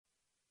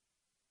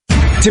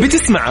تبي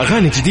تسمع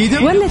أغاني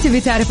جديدة ولا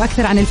تبي تعرف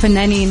أكثر عن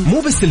الفنانين؟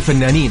 مو بس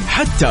الفنانين،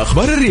 حتى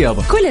أخبار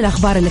الرياضة، كل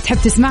الأخبار اللي تحب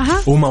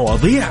تسمعها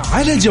ومواضيع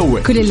على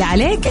جوك. كل اللي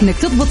عليك إنك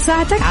تضبط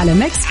ساعتك على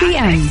ميكس بي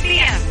ام.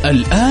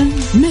 الآن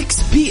ميكس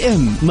بي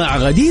ام مع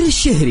غدير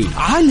الشهري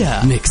على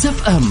ميكس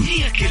اف ام.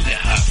 هي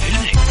كلها في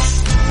الميكس.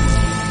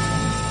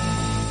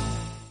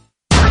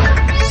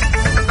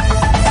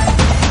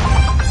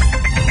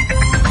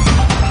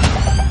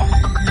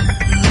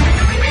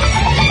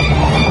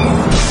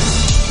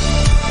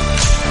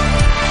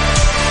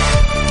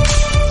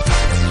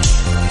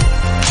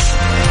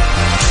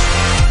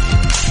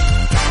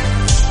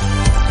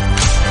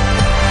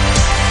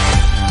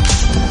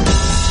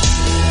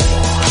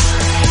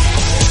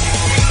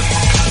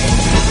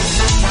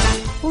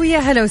 يا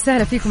هلا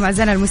وسهلا فيكم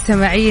أعزائنا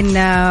المستمعين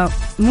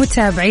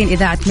متابعين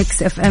إذاعة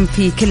ميكس اف ام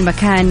في كل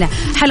مكان.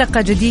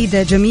 حلقة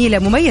جديدة جميلة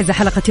مميزة،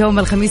 حلقة يوم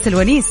الخميس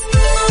الونيس.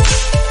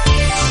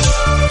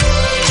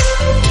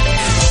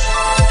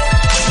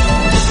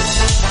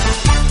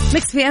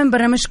 ميكس بي ام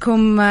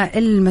برنامجكم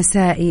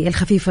المسائي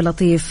الخفيف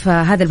اللطيف.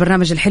 هذا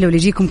البرنامج الحلو اللي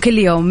يجيكم كل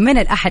يوم من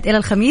الأحد إلى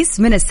الخميس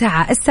من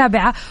الساعة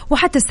 7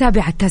 وحتى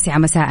 9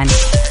 مساء.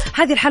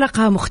 هذه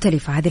الحلقة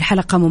مختلفة، هذه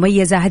الحلقة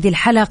مميزة، هذه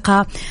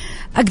الحلقة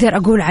أقدر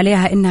أقول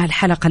عليها إنها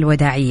الحلقة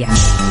الوداعية.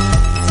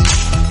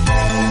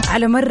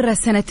 على مر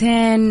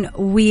 2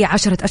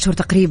 و10 أشهر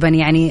تقريبا،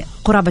 يعني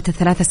قرابة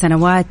 3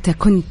 سنوات،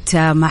 كنت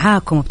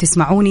معاكم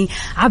وبتسمعوني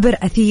عبر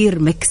أثير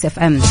ميكس اف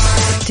ام،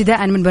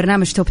 ابتداء من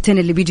برنامج توب 10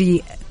 اللي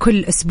بيجي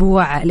كل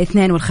أسبوع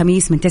الاثنين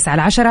والخميس من 9 ل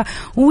 10،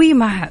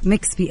 ومع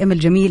ميكس بي ام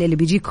الجميل اللي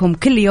بيجيكم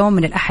كل يوم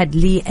من الأحد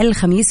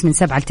للخميس من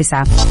 7 ل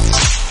 9.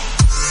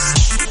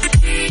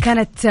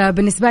 كانت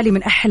بالنسبة لي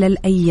من أحلى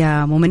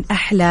الأيام ومن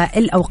أحلى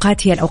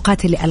الأوقات، هي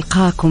الأوقات اللي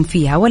ألقاكم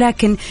فيها،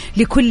 ولكن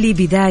لكل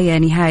بداية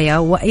نهاية.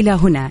 وإلى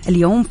هنا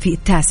اليوم في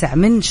 9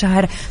 من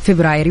شهر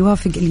فبراير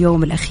يوافق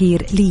اليوم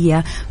الأخير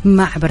لي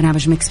مع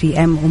برنامج ميكس بي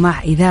ام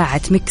ومع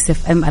إذاعة ميكس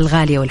اف ام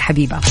الغالية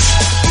والحبيبة.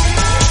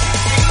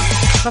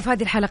 ففي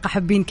هذه الحلقة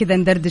حابين كذا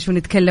ندردش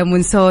ونتكلم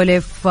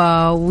ونسولف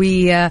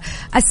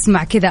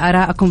وأسمع كذا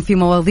آراءكم في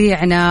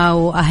مواضيعنا،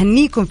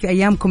 وأهنيكم في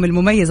أيامكم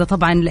المميزة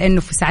طبعا،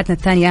 لأنه في ساعتنا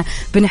الثانية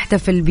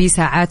بنحتفل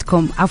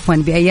بساعاتكم، عفوا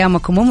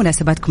بأيامكم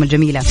ومناسباتكم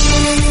الجميلة.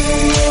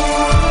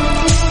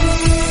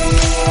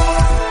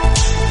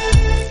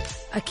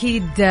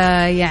 أكيد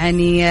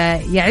يعني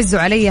يعز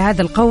علي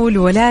هذا القول،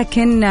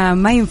 ولكن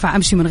ما ينفع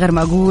أمشي من غير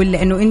ما أقول،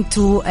 لأنه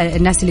أنتوا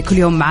الناس اللي كل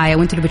يوم معايا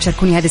وأنتوا اللي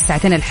بتشاركوني هذه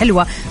الساعتين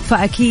الحلوة،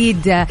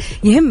 فأكيد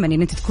يهمني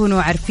أن أنتوا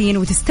تكونوا عارفين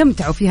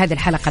وتستمتعوا في هذه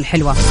الحلقة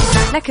الحلوة.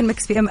 لكن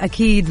ميكس بي ام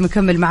أكيد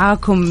مكمل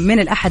معاكم من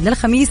الأحد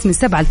للخميس من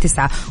 7 ل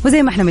 9،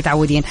 وزي ما احنا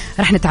متعودين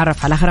رح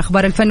نتعرف على آخر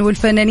أخبار الفن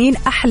والفنانين،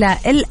 أحلى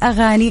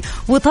الأغاني،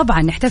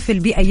 وطبعا نحتفل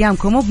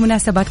بأيامكم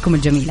وبمناسباتكم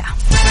الجميلة.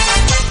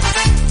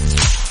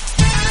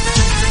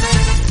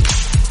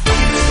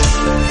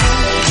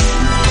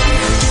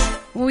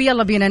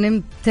 ويلا بينا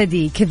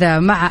نبتدي كذا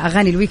مع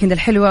أغاني الويكند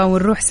الحلوة،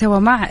 ونروح سوا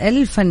مع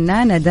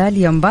الفنانة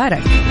داليا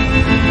مبارك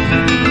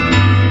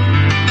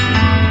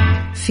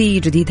في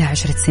جديدها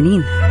 10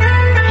 سنين.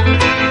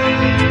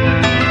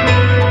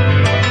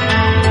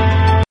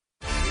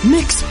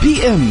 ميكس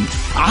بي ام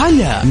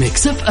على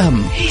ميكس اف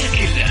ام. هي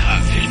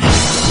كلها في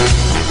الميكس.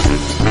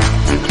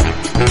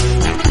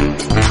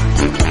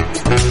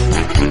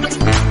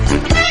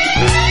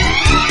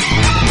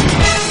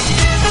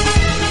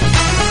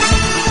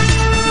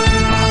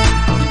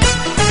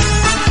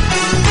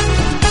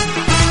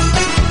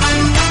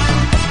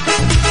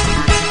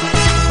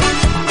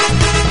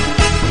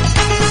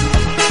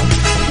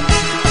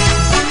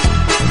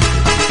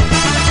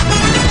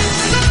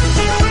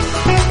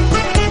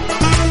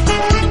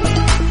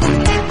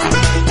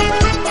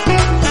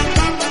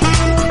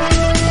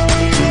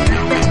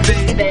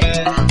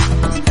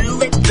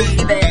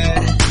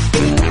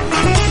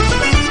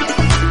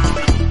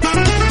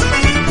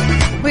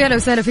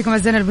 أهلا وسهلا فيكم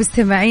أعزائنا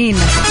المستمعين.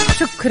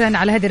 شكرا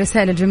على هذه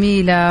الرسائل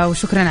الجميلة،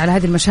 وشكرا على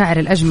هذه المشاعر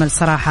الأجمل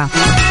صراحة.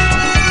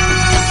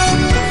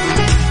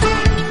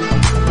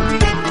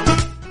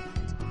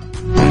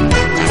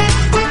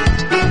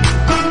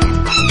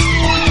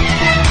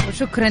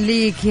 وشكرا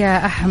ليك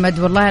يا أحمد،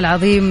 والله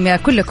العظيم يا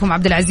كلكم،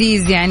 عبد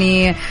العزيز،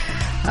 يعني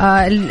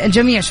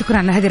الجميع شكرا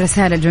على هذه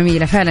الرسائل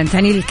الجميلة، فعلا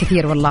تعني لي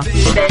الكثير والله.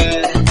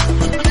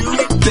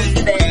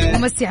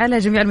 ومسي على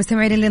جميع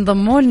المستمعين اللي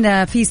انضموا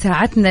لنا في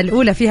ساعتنا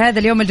الأولى في هذا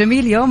اليوم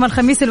الجميل، يوم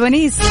الخميس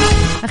الونيس.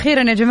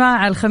 أخيرا يا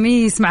جماعة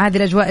الخميس مع هذه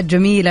الأجواء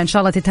الجميلة، إن شاء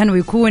الله تتهنوا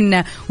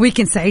ويكون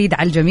ويكند سعيد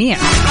على الجميع.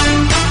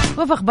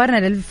 وفي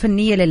أخبارنا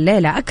الفنية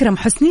لليلة، أكرم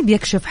حسني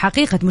بيكشف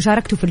حقيقة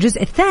مشاركته في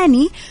الجزء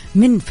الثاني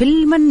من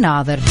فيلم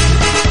الناظر.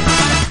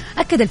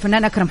 أكد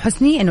الفنان أكرم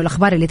حسني أنه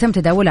الأخبار اللي تم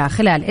تداولها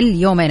خلال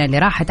اليومين اللي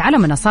راحت على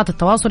منصات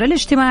التواصل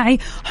الاجتماعي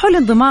حول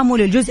انضمامه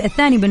للجزء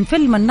الثاني من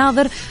فيلم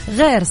الناظر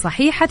غير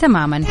صحيحة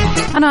تماما.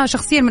 أنا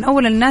شخصيا من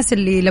أول الناس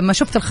اللي لما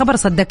شفت الخبر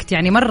صدقت،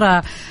 يعني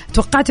مرة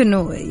توقعت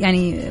أنه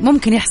يعني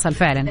ممكن يحصل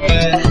فعلا.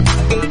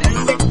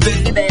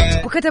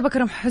 وكتب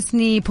أكرم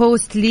حسني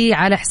بوست لي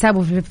على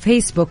حسابه في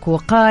الفيسبوك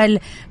وقال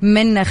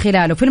من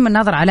خلاله فيلم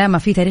الناظر علامة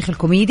في تاريخ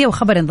الكوميديا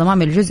وخبر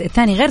انضمام الجزء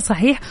الثاني غير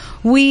صحيح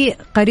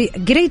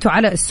وقريته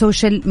على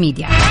السوشيال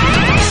ميديا.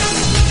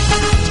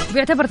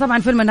 بيعتبر طبعا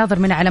فيلم الناظر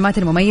من العلامات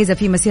المميزة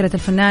في مسيرة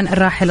الفنان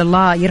الراحل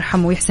الله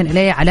يرحمه ويحسن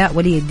إليه علاء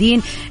ولي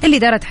الدين، اللي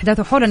دارت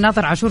أحداثه حول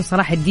الناظر عاشور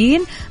صلاح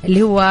الدين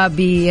اللي هو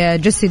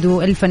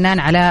بيجسده الفنان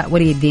علاء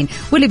ولي الدين،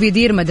 واللي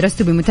بيدير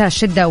مدرسته بمنتهى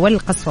الشدة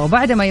والقسوة،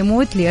 وبعد ما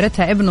يموت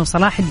ليرثها ابنه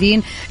صلاح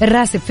الدين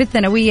الراسب في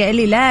الثانوية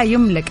اللي لا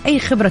يملك أي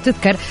خبرة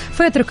تذكر،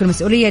 فيترك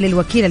المسؤولية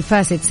للوكيل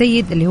الفاسد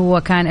سيد اللي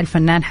هو كان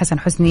الفنان حسن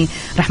حسني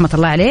رحمة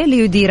الله عليه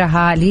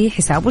ليديرها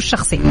لحسابه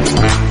الشخصي.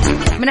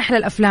 من أحلى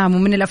الأفلام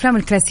ومن الأفلام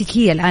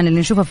الكلاسيكية الآن اللي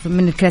نشوفها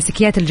من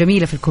الكلاسيكيات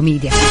الجميلة في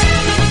الكوميديا.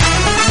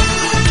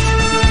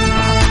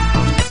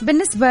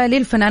 بالنسبة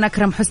للفنان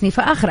أكرم حسني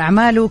فآخر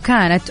أعماله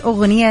كانت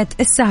أغنية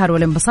السهر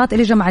والانبساط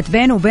اللي جمعت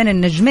بينه وبين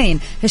النجمين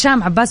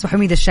هشام عباس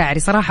وحميد الشاعري،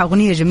 صراحة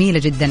أغنية جميلة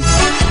جدا.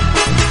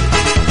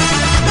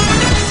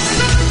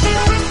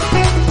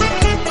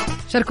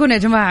 شاركونا يا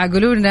جماعة،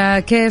 قولوا لنا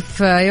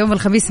كيف يوم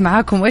الخميس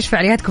معاكم وإيش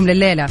فعالياتكم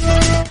لليلة.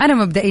 أنا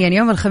مبدئيا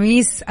يوم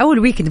الخميس أو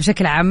الويكند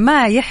بشكل عام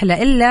ما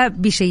يحلى إلا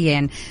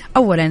بشيئين،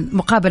 أولا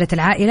مقابلة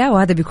العائلة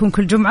وهذا بيكون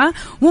كل جمعة،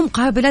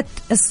 ومقابلة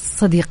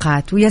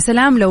الصديقات، ويا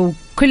سلام لو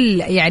كل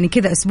يعني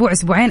كذا أسبوع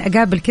أسبوعين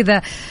أقابل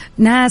كذا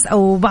ناس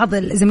أو بعض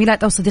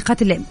الزميلات أو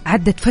صديقات اللي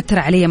عدت فترة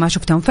علي ما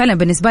شفتهم. فعلا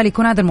بالنسبة لي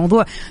يكون هذا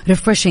الموضوع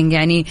refreshing،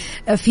 يعني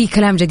في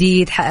كلام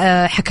جديد،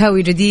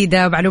 حكاوي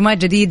جديدة، معلومات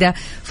جديدة.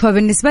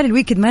 فبالنسبة لي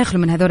الويكند ما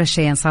يخلو من هذول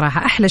الشيئين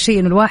صراحة. أحلى شيء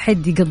إنه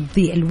الواحد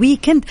يقضي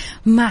الويكند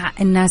مع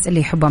الناس اللي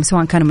يحبهم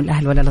سواء كانوا من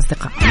الأهل ولا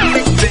الأصدقاء.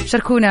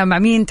 شاركونا مع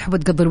مين تحبوا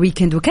تقضوا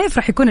الويكند وكيف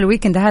راح يكون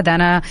الويكند هذا.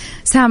 أنا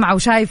سامعة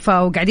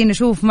وشايفة وقاعدين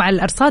نشوف مع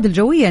الأرصاد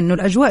الجوية إنه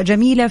الأجواء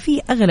جميلة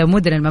في أغلب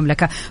مدن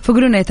المملكة،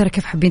 فقولوا لنا يا ترى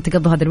كيف حابين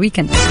تقضوا هذا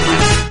الويكند.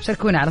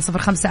 شاركونا على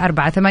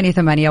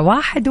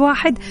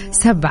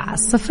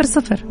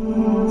 0548811700.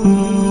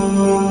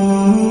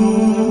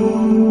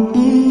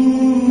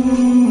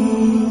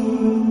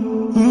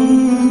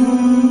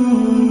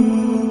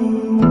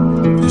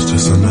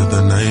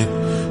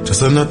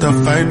 Just another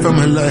fight for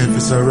my life,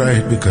 it's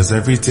alright because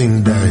everything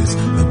dies,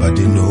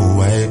 nobody know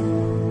why.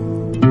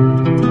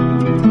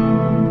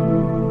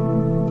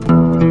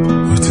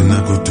 Nothing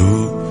I could do,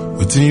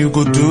 nothing you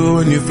could do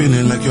when you're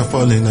feeling like you're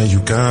falling and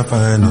you can't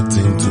find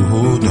nothing to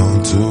hold on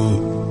to.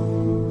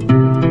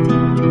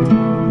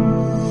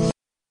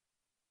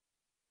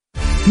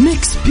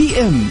 ميكس بي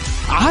ام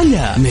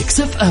على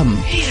ميكس اف ام،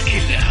 هي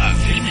كلها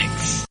في الميكس.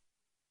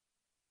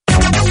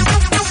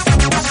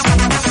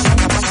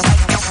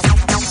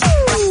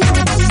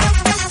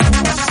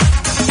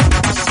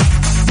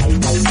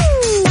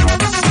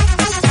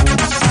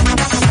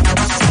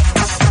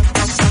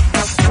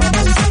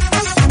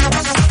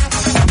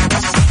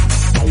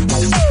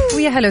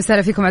 أهلا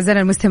وسهلا فيكم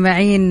أعزائنا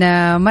المستمعين،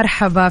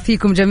 مرحبا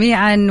فيكم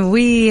جميعا،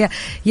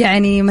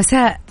 ويعني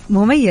مساء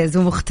مميز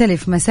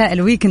ومختلف، مساء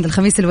الويكند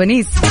الخميس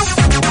الونيس.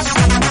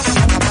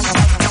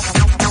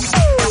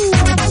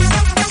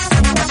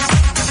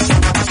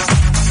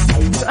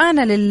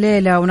 سؤالنا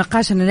لليلة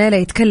ونقاشنا الليلة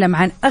يتكلم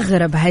عن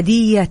أغرب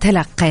هدية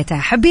تلقيتها.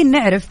 حابين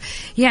نعرف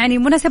يعني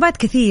مناسبات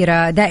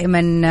كثيرة دائما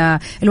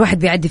الواحد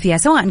بيعدي فيها،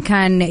 سواء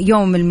كان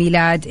يوم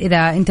الميلاد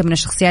إذا أنت من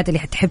الشخصيات اللي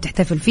تحب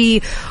تحتفل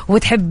فيه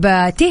وتحب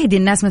تهدي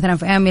الناس مثلا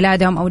في أيام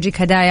ميلادهم أو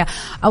تجيك هدايا،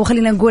 أو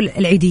خلينا نقول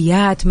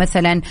العيديات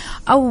مثلا،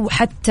 أو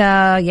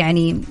حتى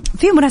يعني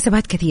في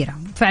مناسبات كثيرة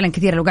فعلا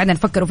كثيرة لو قاعدة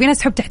نفكر، وفي ناس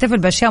تحب تحتفل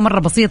بأشياء مرة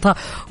بسيطة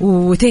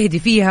وتهدي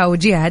فيها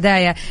وتجيها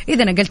هدايا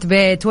إذا نقلت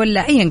بيت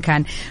ولا أيا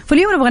كان.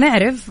 فاليوم نبغى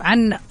نعرف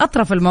عن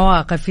أطرف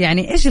المواقف،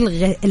 يعني إيش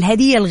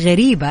الهدية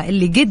الغريبة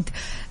اللي قد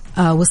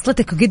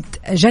وصلتك وقد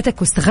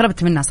جاتك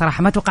واستغربت منها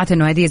صراحة، ما توقعت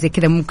إنه هدية زي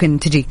كذا ممكن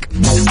تجيك.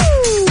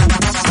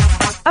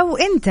 أو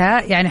أنت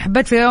يعني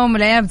حبيت في يوم من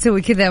الأيام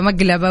تسوي كذا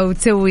مقلب أو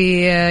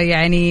تسوي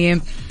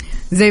يعني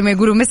زي ما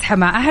يقولوا مسحة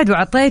مع أحد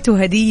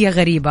وعطيته هدية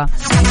غريبة.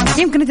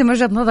 يمكن أنت من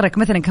وجهة نظرك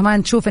مثلا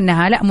كمان تشوف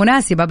إنها لا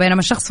مناسبة، بينما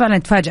الشخص فعلا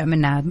تفاجأ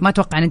منها، ما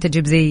توقع أن أنت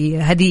تجيب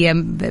زي هدية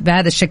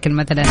بهذا الشكل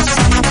مثلا.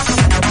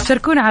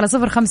 شاركونا على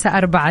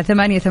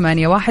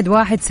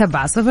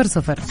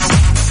 0548811700.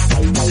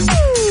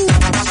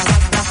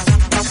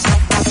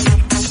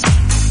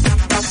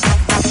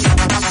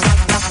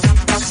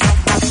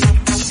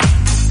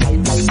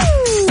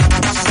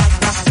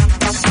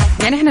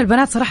 يعني احنا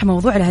البنات صراحة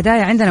موضوع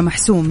الهدايا عندنا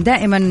محسوم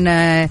دائما،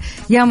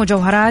 يا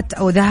مجوهرات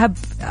أو ذهب،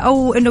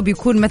 أو إنه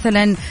بيكون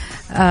مثلا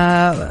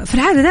في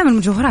العادة دائما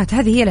المجوهرات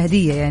هذه هي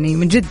الهدية، يعني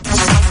من جد.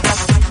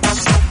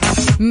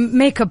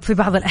 ميك اب في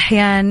بعض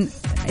الأحيان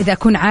إذا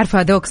أكون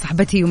عارفة ذوق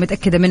صاحبتي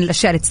ومتأكدة من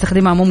الأشياء اللي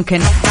تستخدمها ممكن،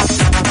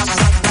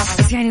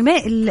 بس يعني ما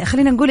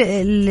خلينا نقول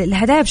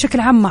الهدايا بشكل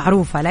عام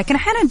معروفة، لكن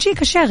أحيانا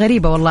تجيك أشياء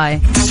غريبة والله.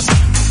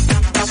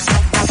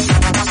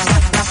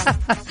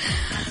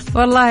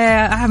 والله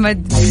يا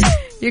أحمد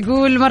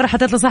يقول مرة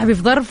حطيت لصاحبي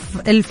في ظرف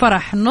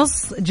الفرح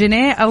نص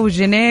جنيه أو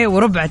جنيه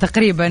وربع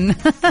تقريبا.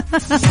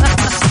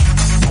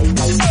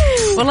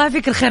 والله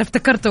فيك الخير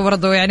افتكرته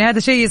برضو، يعني هذا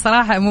شيء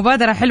صراحة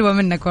مبادرة حلوة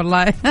منك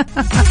والله.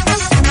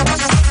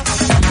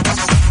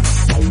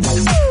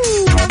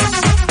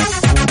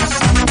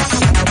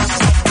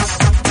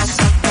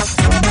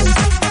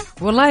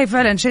 والله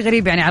فعلا شيء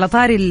غريب يعني. على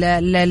طاري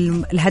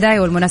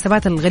الهدايا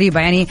والمناسبات الغريبة،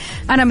 يعني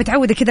أنا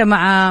متعودة كده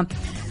مع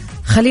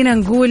خلينا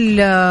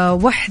نقول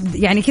واحد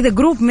يعني كذا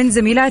جروب من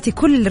زميلاتي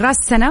كل راس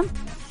سنة،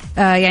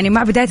 يعني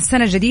مع بداية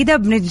السنة الجديدة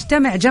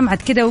بنجتمع جمعة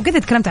كده،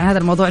 وقد تكلمت عن هذا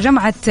الموضوع،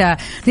 جمعة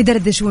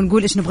ندردش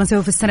ونقول إيش نبغى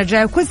نسوي في السنة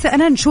الجاية، وكل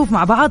سنة نشوف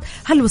مع بعض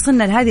هل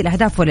وصلنا لهذه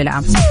الأهداف ولا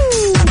لا.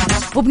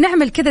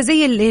 وبنعمل كده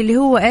زي اللي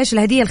هو إيش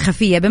الهدية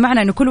الخفية،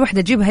 بمعنى إنه كل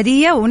واحدة تجيب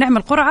هدية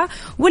ونعمل قرعة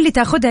واللي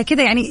تاخدها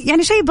كده،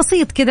 يعني شيء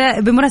بسيط كده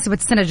بمناسبة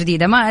السنة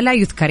الجديدة ما لا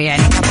يذكر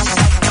يعني.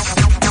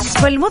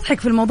 والمضحك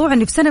في الموضوع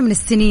أني في سنة من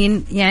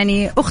السنين،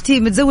 يعني أختي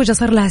متزوجة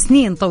صار لها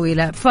سنين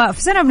طويلة،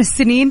 ففي سنة من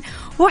السنين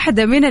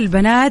واحدة من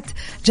البنات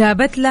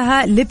جابت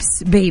لها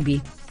لبس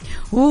بيبي،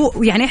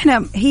 ويعني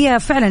هي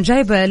فعلا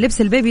جايبة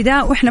لبس البيبي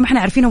ده وإحنا ما إحنا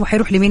عارفين هو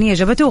حيروح لمين، هي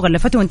جابته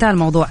وغلفته وانتهى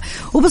الموضوع.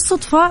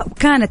 وبالصدفة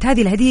كانت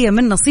هذه الهدية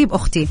من نصيب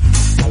أختي،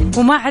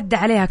 وما عدى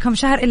عليها كم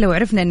شهر إلا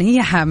وعرفنا أن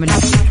هي حامل.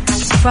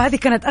 فهذه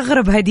كانت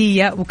أغرب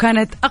هدية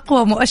وكانت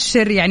أقوى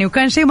مؤشر يعني،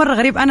 وكان شيء مرة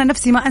غريب. أنا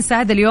نفسي ما أنسى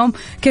هذا اليوم،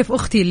 كيف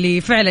أختي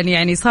اللي فعلا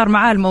يعني صار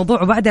معها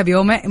الموضوع وبعدها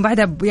بيومين،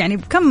 بعدها يعني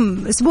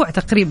بكم أسبوع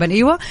تقريبا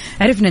أيوة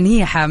عرفنا أن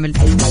هي حامل.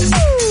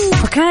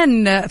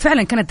 فكان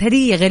فعلا كانت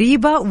هدية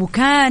غريبة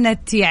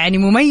وكانت يعني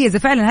مميزة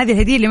فعلا، هذه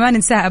الهدية اللي ما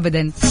ننساها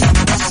أبدا.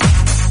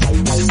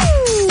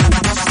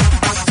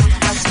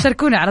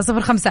 شاركونا على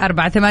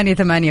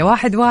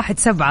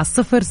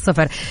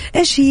 0548811700.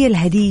 إيش هي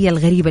الهدية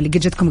الغريبة اللي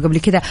جتكم قبل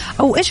كده،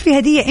 أو إيش في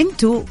هدية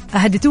أنتوا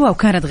أهدتوها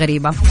وكانت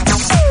غريبة؟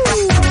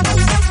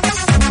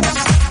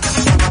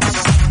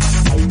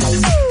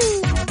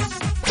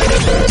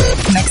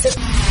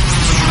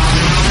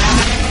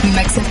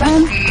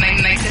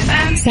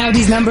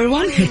 Saudi's number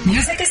one hit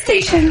music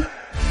station.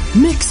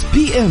 ميكس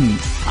بي ام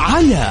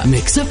على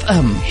ميكس اف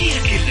ام. هي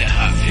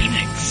كلها في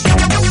الميكس.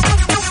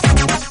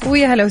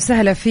 ويا هلا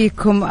وسهلا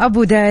فيكم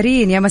أبو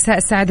دارين، يا مساء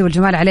السعادة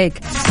والجمال عليك.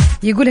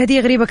 يقول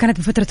هدية غريبة كانت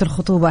بفترة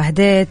الخطوبة،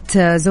 أهديت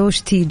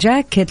زوجتي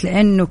جاكيت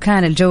لأنه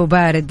كان الجو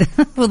بارد.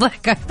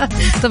 وضحكة.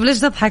 طب ليش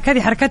تضحك؟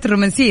 هذه حركات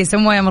الرومانسية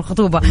يسموها يوم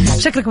الخطوبة.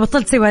 شكلك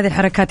بطلت تسوي هذه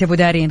الحركات يا أبو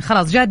دارين،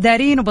 خلاص جات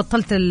دارين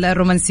وبطلت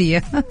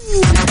الرومانسية.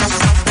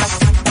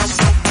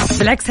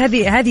 بالعكس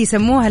هذه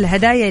يسموها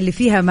الهدايا اللي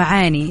فيها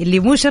معاني، اللي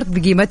مو شرط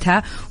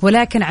بقيمتها،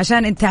 ولكن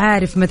عشان انت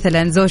عارف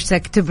مثلا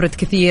زوجتك تبرد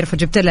كثير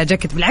فجبت لها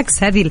جاكيت.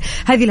 بالعكس هذه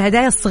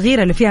الهدايا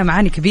الصغيرة اللي فيها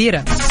معاني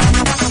كبيرة.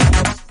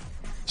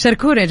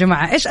 شاركونا يا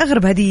جماعة، ايش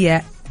أغرب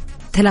هدية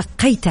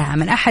تلقيتها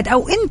من أحد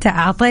أو أنت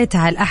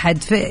أعطيتها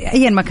لأحد في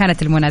أيا ما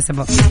كانت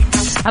المناسبة،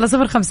 على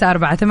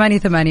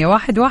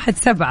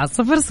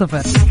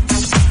 0548811700.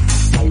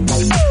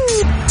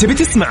 تبي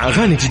تسمع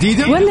أغاني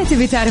جديدة؟ ولا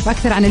تبي تعرف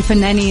أكثر عن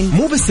الفنانين؟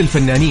 مو بس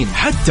الفنانين،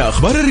 حتى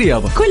أخبار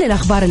الرياضة، كل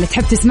الأخبار اللي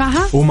تحب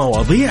تسمعها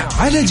ومواضيع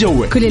على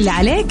جوك. كل اللي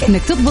عليك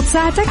إنك تضبط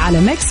ساعتك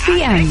على ميكس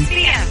بي ام.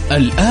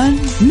 الآن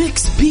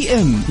ميكس بي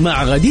ام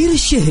مع غدير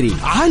الشهري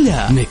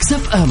على ميكس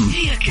اف ام.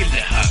 هي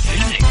كلها في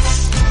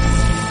الميكس.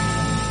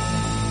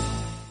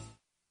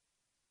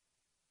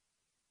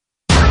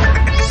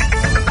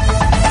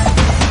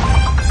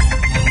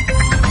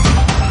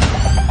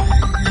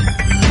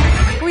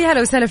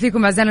 أهلا وسهلا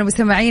فيكم أعزائنا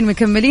المستمعين،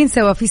 مكملين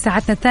سوا في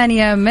ساعتنا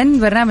الثانية من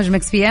برنامج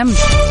ميكس بي ام.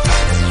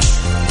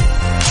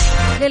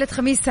 ليلة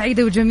خميس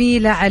سعيدة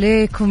وجميلة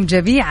عليكم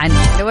جميعا،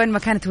 لوين ما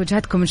كانت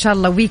وجهتكم. إن شاء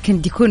الله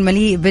ويكند يكون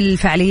مليء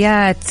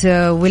بالفعاليات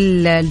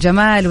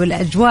والجمال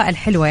والأجواء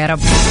الحلوة يا رب،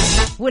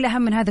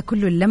 والأهم من هذا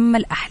كله اللمة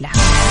الأحلى.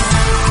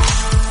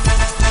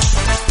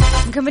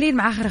 مكملين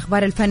مع آخر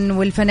أخبار الفن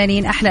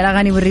والفنانين، أحلى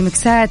الأغاني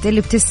والريمكسات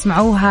اللي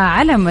بتسمعوها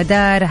على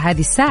مدار هذه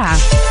الساعة.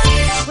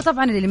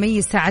 وطبعا اللي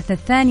يميز ساعتنا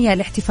الثانية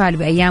الاحتفال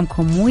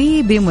بأيامكم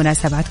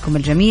وبمناسباتكم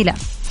الجميلة.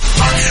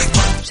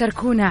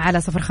 شاركونا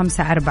على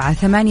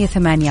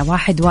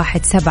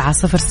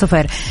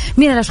 0548811700.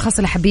 مين الأشخاص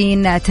اللي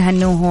حابين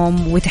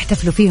تهنوهم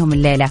وتحتفلوا فيهم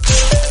الليلة؟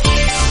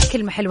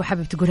 كلمة حلوة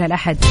حابب تقولها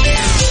لأحد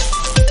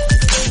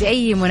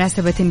بأي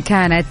مناسبة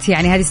كانت،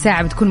 يعني هذه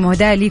الساعة بتكون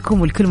مهداة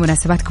لكم ولكل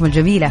مناسباتكم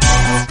الجميلة.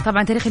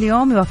 طبعا تاريخ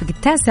اليوم يوافق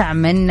 9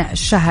 من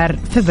شهر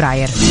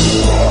فبراير،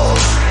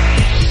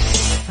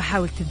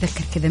 حاول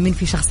تتذكر كذا مين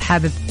في شخص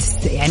حابب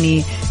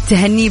يعني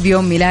تهنيه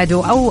بيوم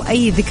ميلاده أو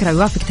أي ذكرى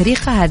يوافق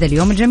تاريخها هذا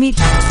اليوم الجميل.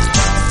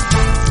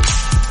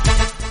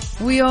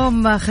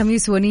 ويوم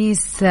خميس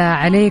ونيس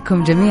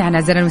عليكم جميعا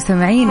أعزائنا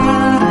المستمعين.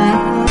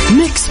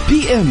 ميكس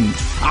بي ام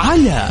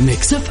على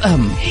ميكس اف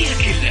ام. هي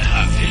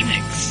كلها في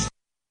الميكس.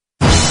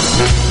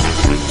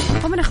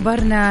 ومن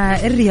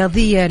أخبارنا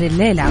الرياضية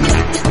لليلة،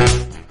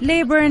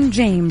 ليبرون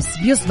جيمس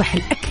بيصبح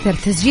الأكثر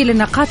تسجيل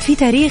النقاط في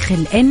تاريخ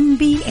ال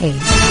NBA.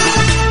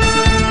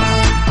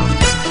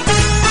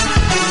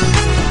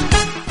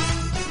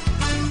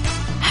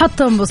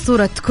 حطم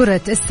أسطورة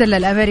كرة السلة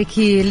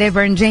الأمريكي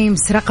ليبرون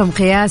جيمس رقم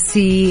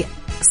قياسي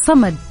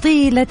صمد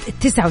طيلة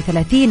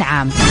 39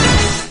 عام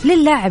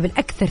للاعب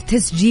الأكثر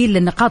تسجيل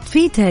للنقاط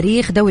في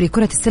تاريخ دوري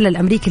كرة السلة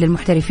الأمريكي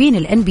للمحترفين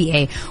ال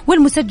NBA،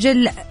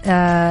 والمسجل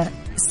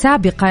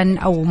سابقا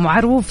أو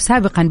معروف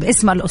سابقا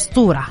باسم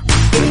الأسطورة.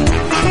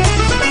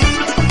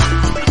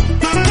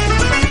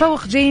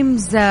 تفوق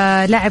جيمس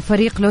لاعب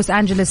فريق لوس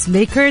أنجلوس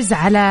ليكرز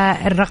على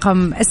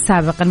الرقم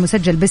السابق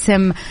المسجل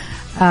باسم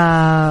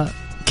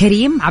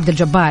كريم عبد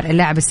الجبار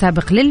اللاعب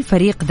السابق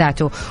للفريق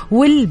ذاته،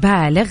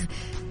 والبالغ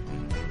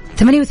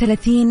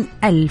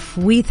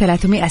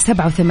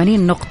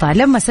 38,387 نقطة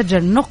لما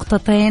سجل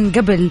نقطتين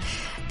قبل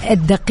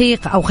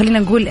الدقيقة أو خلينا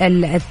نقول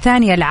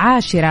الثانية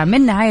العاشرة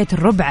من نهاية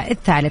الربع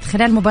الثالث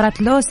خلال مباراة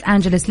لوس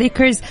أنجلوس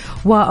ليكرز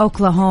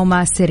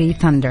وأوكلاهوما سيتي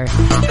ثاندر.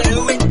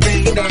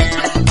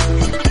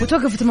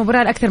 وتوقفت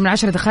المباراة لأكثر من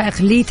 10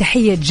 دقائق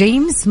لتحية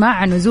جيمس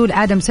مع نزول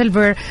آدم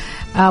سيلفر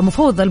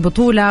مفوض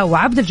البطولة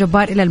وعبد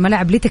الجبار إلى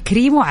الملعب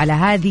لتكريمه على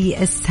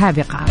هذه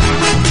السابقة.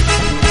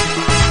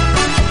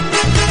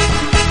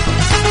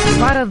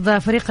 عرض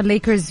فريق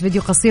الليكرز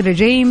فيديو قصير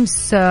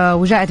لجيمس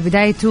وجاءت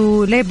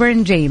بدايته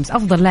ليبرن جيمس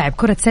أفضل لاعب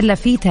كرة سلة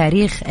في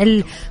تاريخ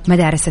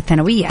المدارس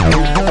الثانوية.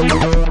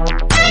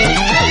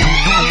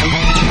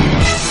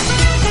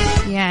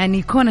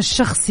 يعني كون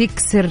الشخص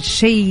يكسر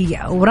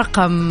شيء أو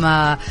رقم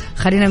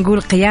خلينا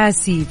نقول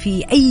قياسي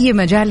في أي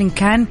مجال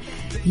كان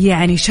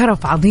يعني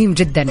شرف عظيم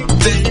جدا.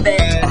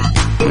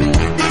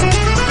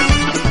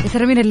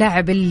 ترى مين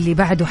اللاعب اللي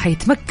بعده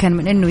حيتمكن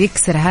من أنه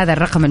يكسر هذا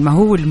الرقم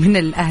المهول من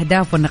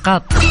الأهداف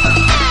والنقاط؟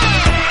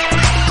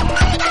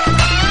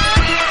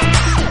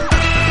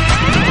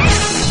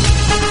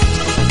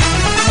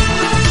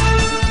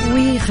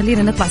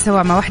 وخلينا نطلع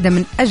سوا مع واحدة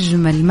من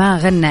أجمل ما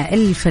غنى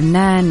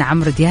الفنان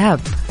عمرو دياب.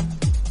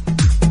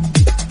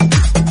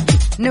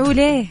 نقول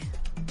ايه؟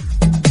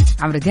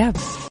 عمرو دياب.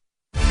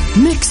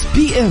 ميكس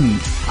بي ام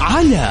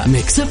على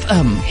ميكس اف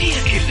ام، هي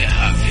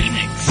كلها في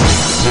الميكس.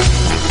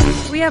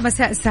 ويا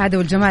مساء السعادة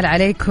والجمال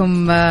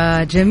عليكم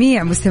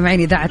جميع مستمعين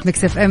إذاعة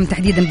ميكس اف ام،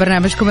 تحديدا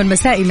برنامجكم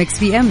المسائي ميكس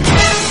بي ام.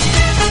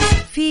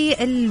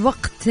 في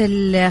الوقت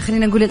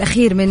خلينا نقول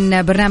الأخير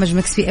من برنامج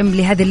ميكس بي ام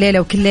لهذه الليلة،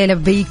 وكل ليلة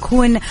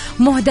بيكون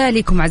مهدى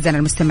لكم أعزائنا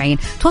المستمعين.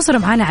 تواصلوا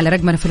معنا على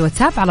رقمنا في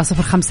الواتساب على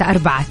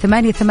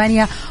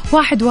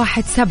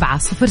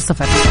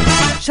 0548811700.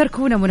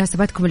 شاركونا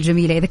مناسباتكم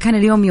الجميلة، إذا كان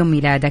اليوم يوم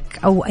ميلادك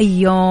أو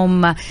أي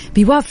يوم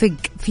بيوافق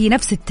في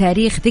نفس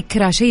التاريخ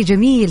ذكرى شيء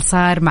جميل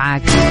صار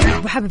معك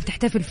وحابب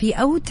تحتفل فيه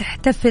أو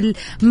تحتفل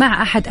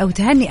مع أحد أو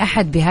تهني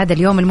أحد بهذا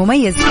اليوم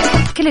المميز.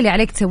 كل اللي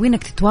عليك تسويه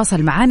إنك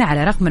تتواصل معنا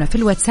على رقمنا في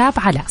الواتساب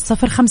على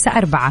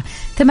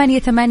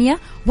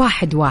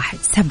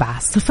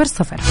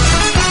 0548811700.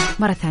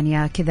 مرة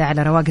ثانية كذا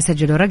على رواق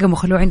سجلوا رقم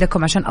وخلوه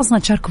عندكم عشان أصلا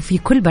تشاركوا في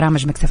كل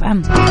برامج ميكس اف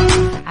ام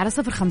على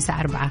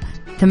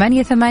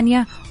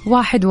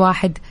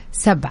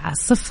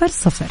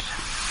 0548811700.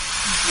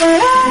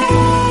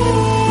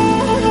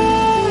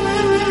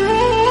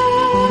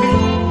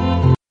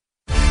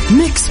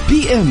 ميكس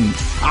بي ام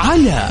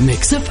على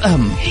ميكس اف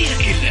ام، هي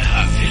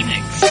كلها في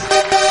الميكس.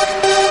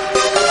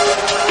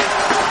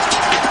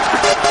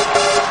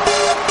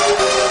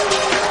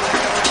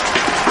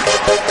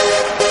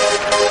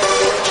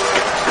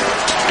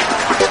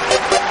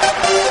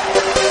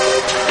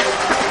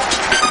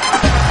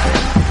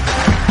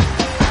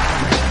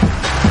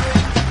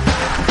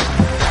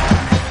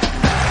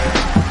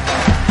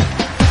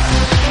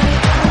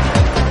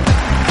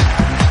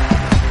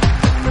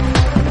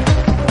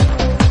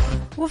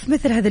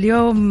 مثل هذا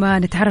اليوم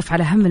نتعرف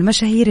على أهم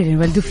المشاهير اللي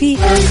انولدوا فيه.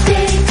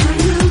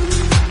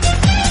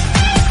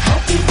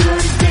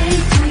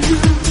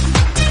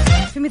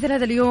 في مثل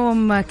هذا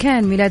اليوم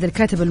كان ميلاد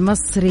الكاتب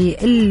المصري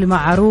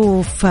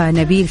المعروف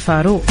نبيل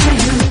فاروق،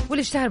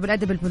 واللي اشتهر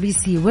بالأدب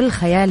البوليسي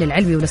والخيال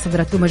العلمي، واللي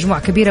صدرت له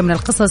مجموعة كبيرة من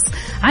القصص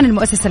عن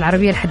المؤسسة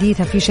العربية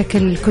الحديثة في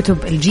شكل كتب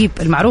الجيب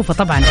المعروفة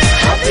طبعا.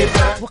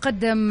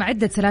 وقدم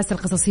عدة سلاسل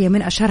قصصية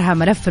من أشهرها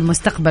ملف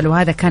المستقبل،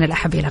 وهذا كان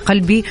الأحب إلى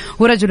قلبي،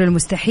 ورجل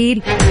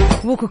المستحيل،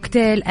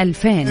 وكوكتيل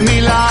 2000.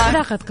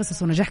 لاقت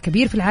قصص ونجاح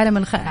كبير في العالم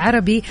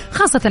العربي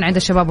خاصة عند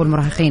الشباب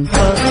والمراهقين.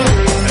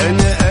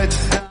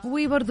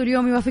 وبرضو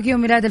اليوم يوافق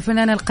يوم ميلاد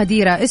الفنانة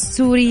القديرة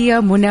السورية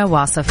منى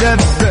واصف،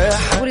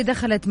 واللي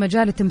دخلت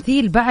مجال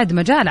التمثيل بعد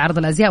مجال عرض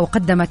الأزياء،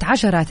 وقدمت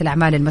عشرات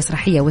الأعمال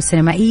المسرحية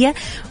والسينمائية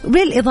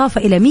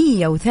بالإضافة إلى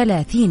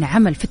 130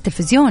 عمل في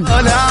التلفزيون.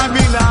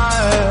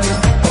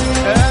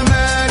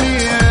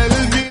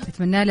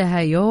 أتمنى لها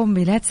يوم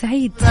ميلاد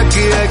سعيد،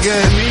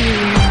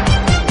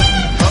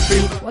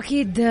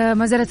 وأكيد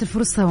ما زالت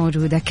الفرصة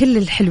موجودة. كل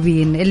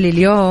الحلوين اللي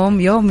اليوم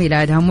يوم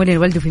ميلادهم واللي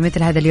ولدوا في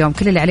مثل هذا اليوم،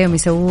 كل اللي عليهم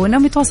يسوون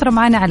أنهم يتواصلوا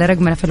معنا على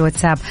رقمنا في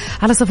الواتساب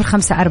على 0548811700.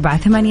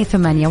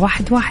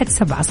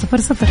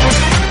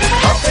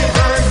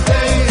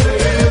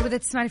 بدأ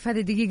تسمعني في هذه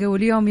الدقيقة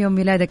واليوم يوم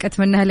ميلادك،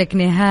 أتمنى لك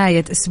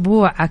نهاية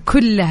أسبوع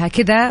كلها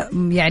كذا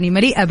يعني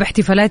مليئة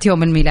باحتفالات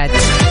يوم الميلاد.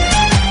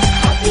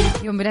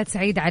 يوم ميلاد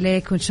سعيد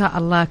عليك، وإن شاء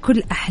الله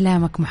كل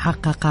أحلامك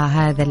محققة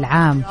هذا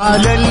العام.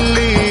 على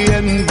اللي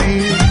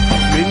يمضي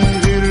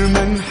من غير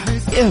ما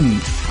نحس ام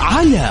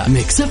على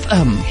ميكس اف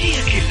ام، هي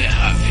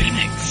كلها في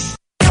الميكس.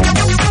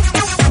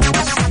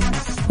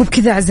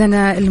 وبكذا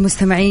أعزائنا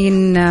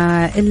المستمعين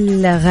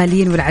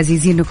الغاليين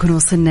والعزيزين نكون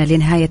وصلنا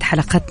لنهاية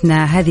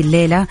حلقتنا هذه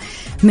الليلة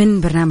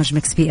من برنامج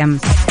ميكس بي ام،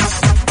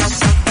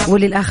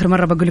 واللي الآخر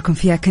مرة بقول لكم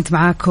فيها كنت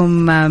معاكم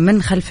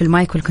من خلف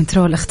المايك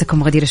والكنترول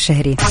أختكم غدير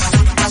الشهري.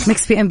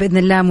 ميكس بي ام بإذن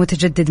الله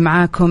متجدد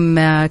معاكم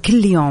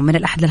كل يوم من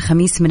الأحد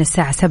للخميس من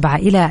الساعة 7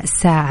 إلى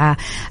الساعة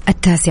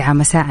 9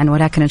 مساء،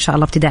 ولكن إن شاء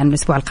الله ابتداء من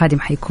الأسبوع القادم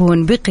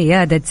حيكون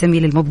بقيادة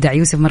زميل المبدع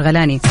يوسف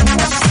مرغلاني.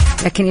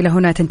 لكن إلى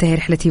هنا تنتهي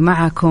رحلتي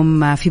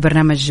معكم في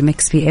برنامج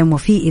ميكس بي ام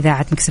وفي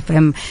إذاعة ميكس اف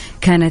ام.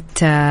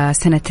 كانت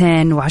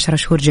 2 و10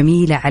 شهور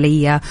جميلة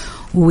علي،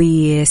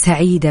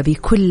 وسعيدة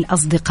بكل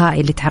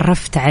أصدقائي اللي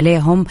تعرفت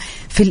عليهم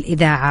في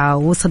الإذاعة،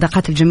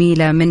 والصداقات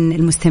الجميلة من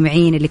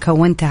المستمعين اللي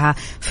كونتها.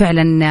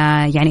 فعلا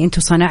يعني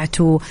أنتوا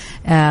صنعتوا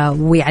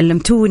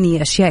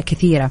وعلمتوني أشياء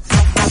كثيرة،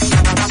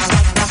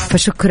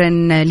 فشكرا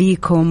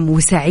ليكم،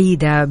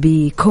 وسعيدة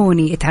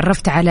بكوني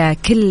اتعرفت على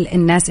كل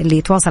الناس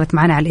اللي تواصلت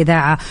معنا على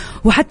الإذاعة،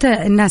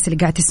 وحتى الناس اللي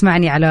قاعد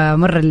تسمعني على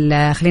مر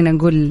خلينا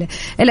نقول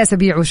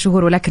الأسابيع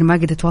والشهور ولكن ما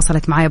قد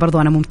تواصلت معايا.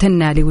 برضو أنا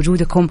ممتنة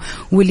لوجودكم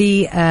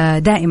ولي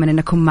دائما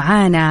أنكم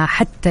معانا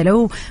حتى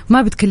لو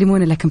ما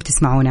بتكلمونا لكن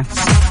بتسمعونا.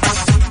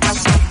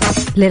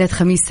 ليلة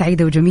خميس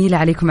سعيدة وجميلة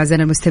عليكم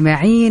أعزائنا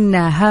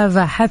المستمعين. Have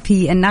a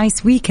happy and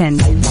nice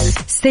weekend.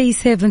 Stay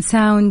safe and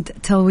sound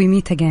till we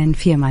meet again.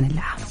 في أمان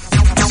الله.